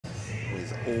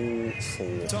all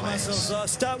four Thomas, players. I'll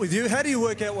start with you. How do you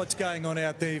work out what's going on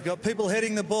out there? You've got people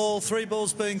heading the ball, 3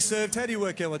 balls being served. How do you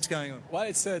work out what's going on? Well,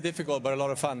 it's difficult, but a lot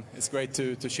of fun. It's great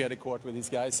to share the court with these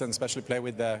guys and especially play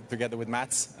with together with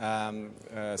Mats.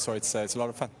 So it's a lot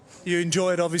of fun. You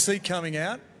enjoy it, obviously, coming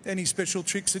out. Any special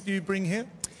tricks that you bring here?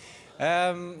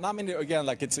 I mean, again,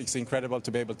 like it's incredible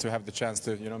to be able to have the chance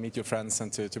to meet your friends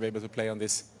and to be able to play on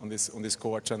this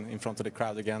court and in front of the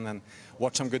crowd again and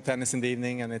watch some good tennis in the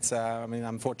evening. And it's I mean,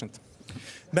 I'm fortunate.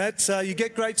 Matt, you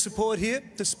get great support here,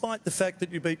 despite the fact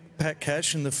that you beat Pat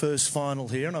Cash in the first final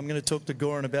here, and I'm going to talk to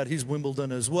Goran about his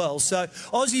Wimbledon as well. So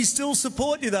Aussies still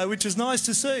support you, though, which is nice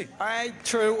to see. All right,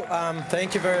 true.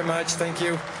 Thank you very much. Thank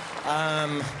you.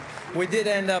 We did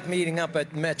end up meeting up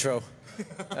at Metro,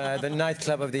 the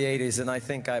nightclub of the 80s, and I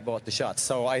think I bought the shots.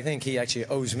 So I think he actually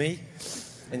owes me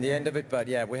in the end of it. But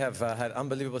yeah, we have had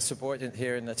unbelievable support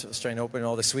here in the Australian Open,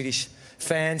 all the Swedish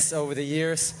fans over the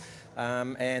years.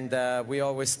 And we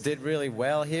always did really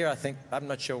well here. I think, I'm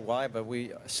not sure why, but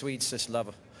we Swedes just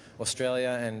love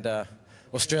Australia, and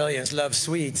Australians love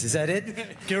Swedes. Is that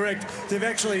it? Correct. They've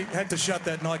actually had to shut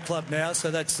that nightclub now, so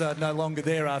that's no longer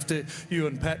there after you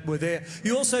and Pat were there.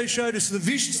 You also showed us the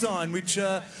Wish sign, which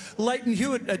Leighton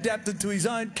Hewitt adapted to his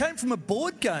own. Came from a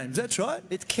board game, that's right?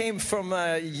 It came from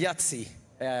Yahtzee.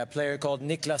 A player called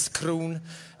Niklas Kroon,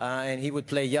 and he would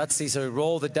play Yahtzee, so he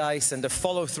rolled the dice, and the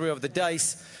follow-through of the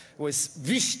dice was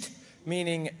visht,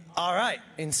 meaning all right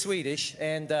in Swedish.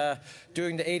 And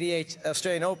during the '88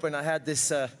 Australian Open, I had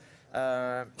this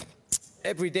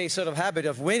everyday sort of habit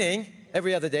of winning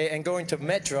every other day and going to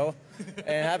Metro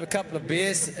and have a couple of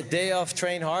beers, a day off,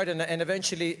 train hard, and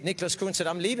eventually Niklas Kroon said,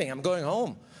 "I'm leaving, I'm going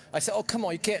home." I said, "Oh, come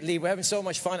on, you can't leave. We're having so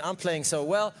much fun. I'm playing so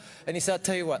well." And he said, "I'll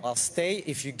tell you what, I'll stay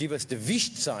if you give us the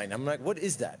Visht sign." I'm like, "What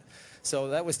is that?" So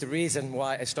that was the reason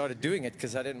why I started doing it,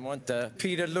 because I didn't want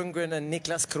Peter Lundgren and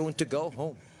Niklas Kroon to go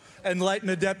home. And Leighton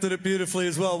adapted it beautifully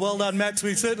as well. Well done, Mats.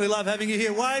 We certainly love having you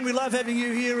here. Wayne, we love having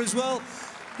you here as well.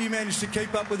 You managed to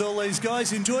keep up with all these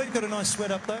guys. Enjoy it? Got a nice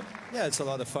sweat up, though? Yeah, it's a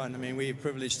lot of fun. I mean, we're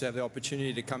privileged to have the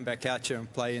opportunity to come back out here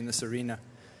and play in this arena.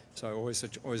 So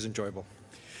always enjoyable.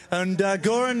 And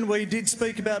Goran, we did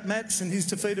speak about Mats and his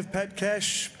defeat of Pat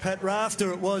Cash. Pat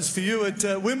Rafter it was for you at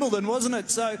Wimbledon, wasn't it?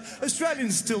 So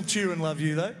Australians still cheer and love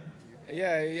you, though.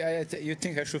 Yeah, you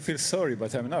think I should feel sorry,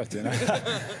 but I'm not, you know.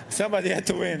 Somebody had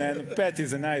to win, and Pat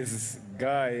is a nice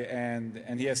guy,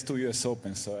 and he has 2 US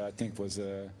Open, so I think it was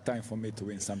time for me to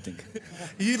win something.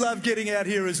 You love getting out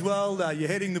here as well. You're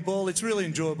heading the ball. It's really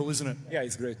enjoyable, isn't it? Yeah,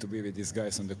 it's great to be with these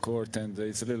guys on the court, and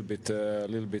it's a little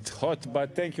bit hot,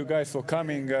 but thank you guys for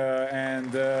coming,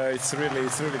 and it's really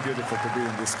beautiful to be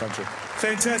in this country.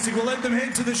 Fantastic. We'll let them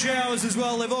head to the showers as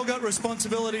well. They've all got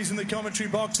responsibilities in the commentary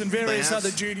box and various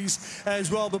other duties as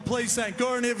well. But please thank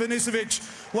Goran Ivanisevic,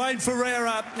 Wayne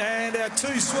Ferreira, and our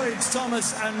 2 Swedes,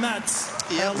 Thomas and Mats.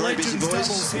 Yeah, very busy boys.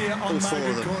 Doubles here on All 4 of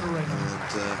Margaret them. Court Arena.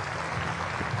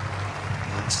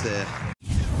 And that's their